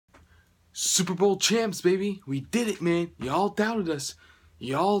Super Bowl champs, baby. We did it, man. Y'all doubted us.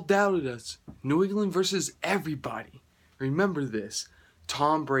 Y'all doubted us. New England versus everybody. Remember this.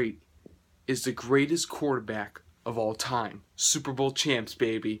 Tom Brady is the greatest quarterback of all time. Super Bowl champs,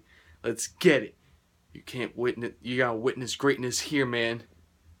 baby. Let's get it. You gotta witness greatness here, man.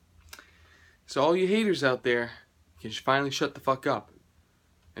 So all you haters out there, you can finally shut the fuck up.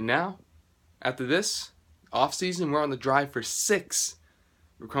 And now, after this off-season, we're on the drive for 6.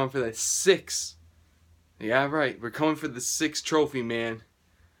 We're coming for that 6. Yeah, right. We're coming for the 6th trophy, man.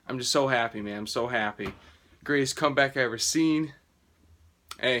 I'm just so happy, man. I'm so happy. Greatest comeback I ever seen.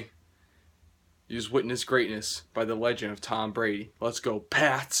 Hey, you just witnessed greatness by the legend of Tom Brady. Let's go,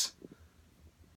 Pats.